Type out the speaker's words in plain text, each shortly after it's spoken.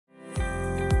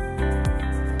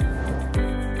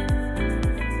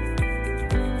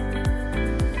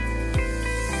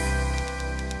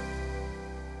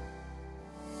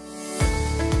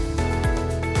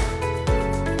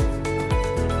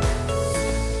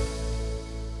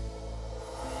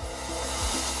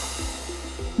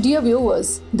Dear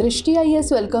viewers, Drishti IAS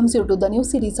welcomes you to the new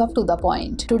series of To The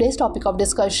Point. Today's topic of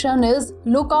discussion is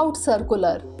Lookout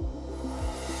Circular.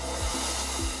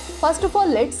 First of all,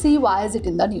 let's see why is it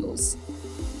in the news.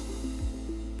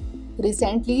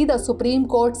 Recently, the Supreme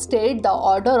Court stayed the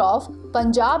order of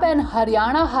Punjab and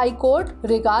Haryana High Court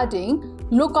regarding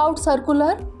Lookout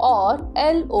Circular or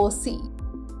LOC.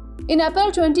 In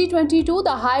April 2022,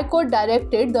 the High Court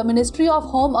directed the Ministry of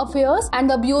Home Affairs and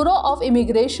the Bureau of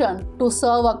Immigration to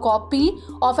serve a copy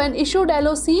of an issued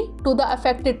LOC to the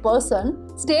affected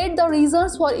person, state the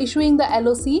reasons for issuing the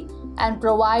LOC, and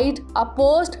provide a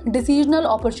post-decisional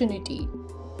opportunity.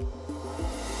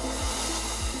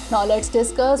 Now let's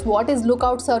discuss what is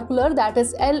Lookout Circular, that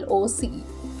is LOC.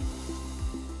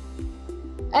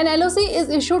 An LOC is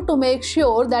issued to make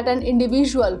sure that an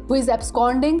individual who is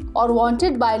absconding or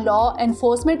wanted by law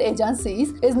enforcement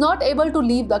agencies is not able to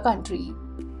leave the country.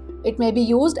 It may be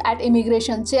used at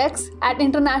immigration checks at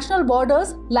international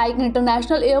borders like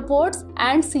international airports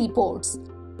and seaports.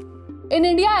 In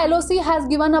India, LOC has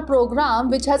given a program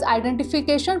which has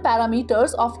identification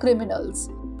parameters of criminals.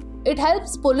 It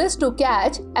helps police to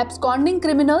catch absconding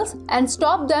criminals and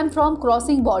stop them from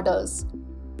crossing borders.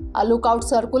 A lookout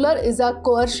circular is a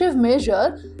coercive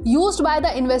measure used by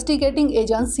the investigating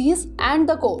agencies and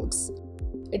the courts.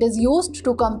 It is used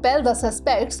to compel the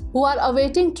suspects who are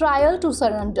awaiting trial to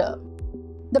surrender.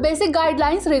 The basic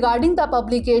guidelines regarding the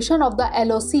publication of the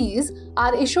LOCs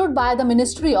are issued by the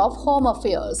Ministry of Home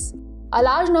Affairs. A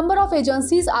large number of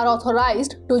agencies are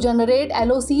authorized to generate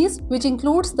LOCs, which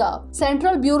includes the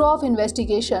Central Bureau of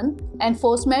Investigation,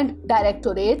 Enforcement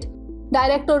Directorate,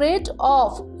 Directorate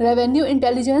of Revenue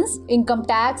Intelligence, Income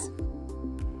Tax,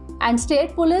 and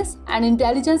State Police and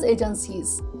Intelligence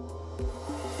Agencies.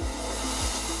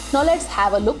 Now let's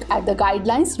have a look at the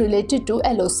guidelines related to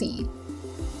LOC.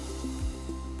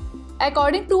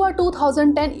 According to a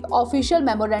 2010 official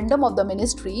memorandum of the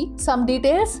ministry, some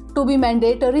details to be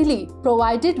mandatorily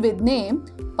provided with name,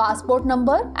 passport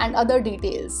number, and other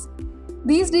details.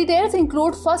 These details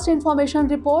include first information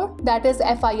report, that is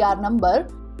FIR number,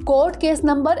 court case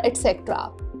number,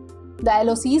 etc. The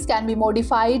LOCs can be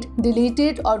modified,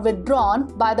 deleted, or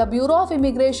withdrawn by the Bureau of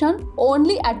Immigration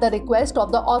only at the request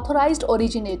of the authorized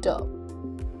originator.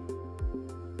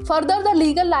 Further, the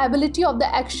legal liability of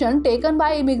the action taken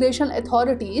by immigration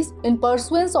authorities in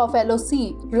pursuance of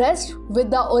LOC rests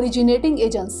with the originating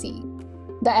agency.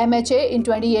 The MHA in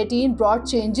 2018 brought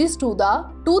changes to the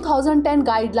 2010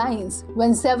 guidelines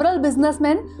when several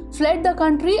businessmen fled the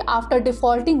country after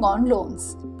defaulting on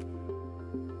loans.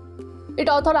 It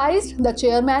authorized the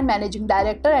chairman, managing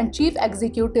director, and chief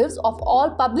executives of all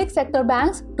public sector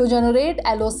banks to generate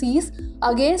LOCs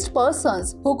against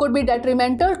persons who could be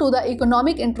detrimental to the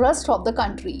economic interests of the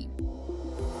country.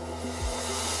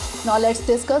 Now let's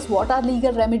discuss what are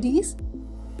legal remedies.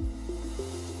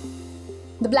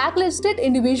 The blacklisted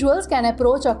individuals can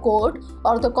approach a court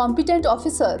or the competent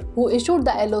officer who issued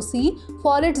the LOC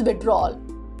for its withdrawal.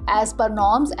 As per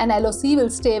norms, an LOC will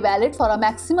stay valid for a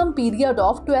maximum period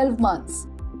of 12 months.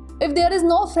 If there is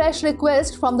no fresh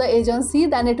request from the agency,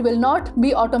 then it will not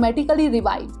be automatically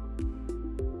revived.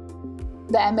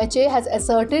 The MHA has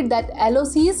asserted that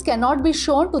LOCs cannot be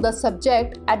shown to the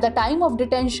subject at the time of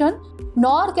detention,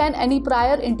 nor can any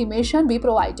prior intimation be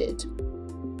provided.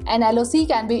 An LOC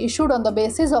can be issued on the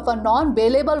basis of a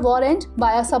non-bailable warrant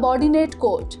by a subordinate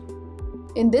court.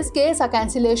 In this case, a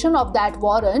cancellation of that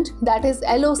warrant, that is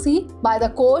LOC, by the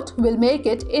court will make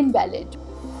it invalid.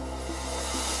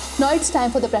 Now it's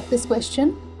time for the practice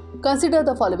question. Consider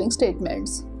the following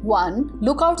statements. 1.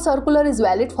 Lookout circular is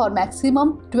valid for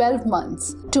maximum 12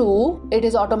 months. 2. It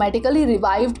is automatically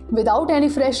revived without any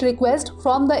fresh request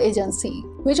from the agency.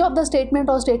 Which of the statement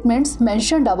or statements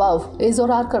mentioned above is or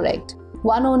are correct?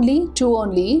 1 only, 2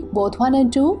 only, both 1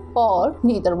 and 2, or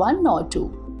neither 1 nor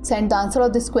 2? Send the answer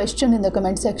of this question in the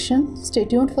comment section. Stay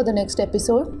tuned for the next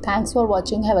episode. Thanks for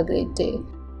watching. Have a great day.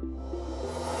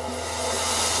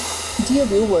 Dear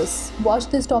viewers, watch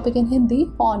this topic in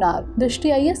Hindi on our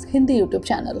Drishti IAS Hindi YouTube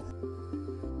channel.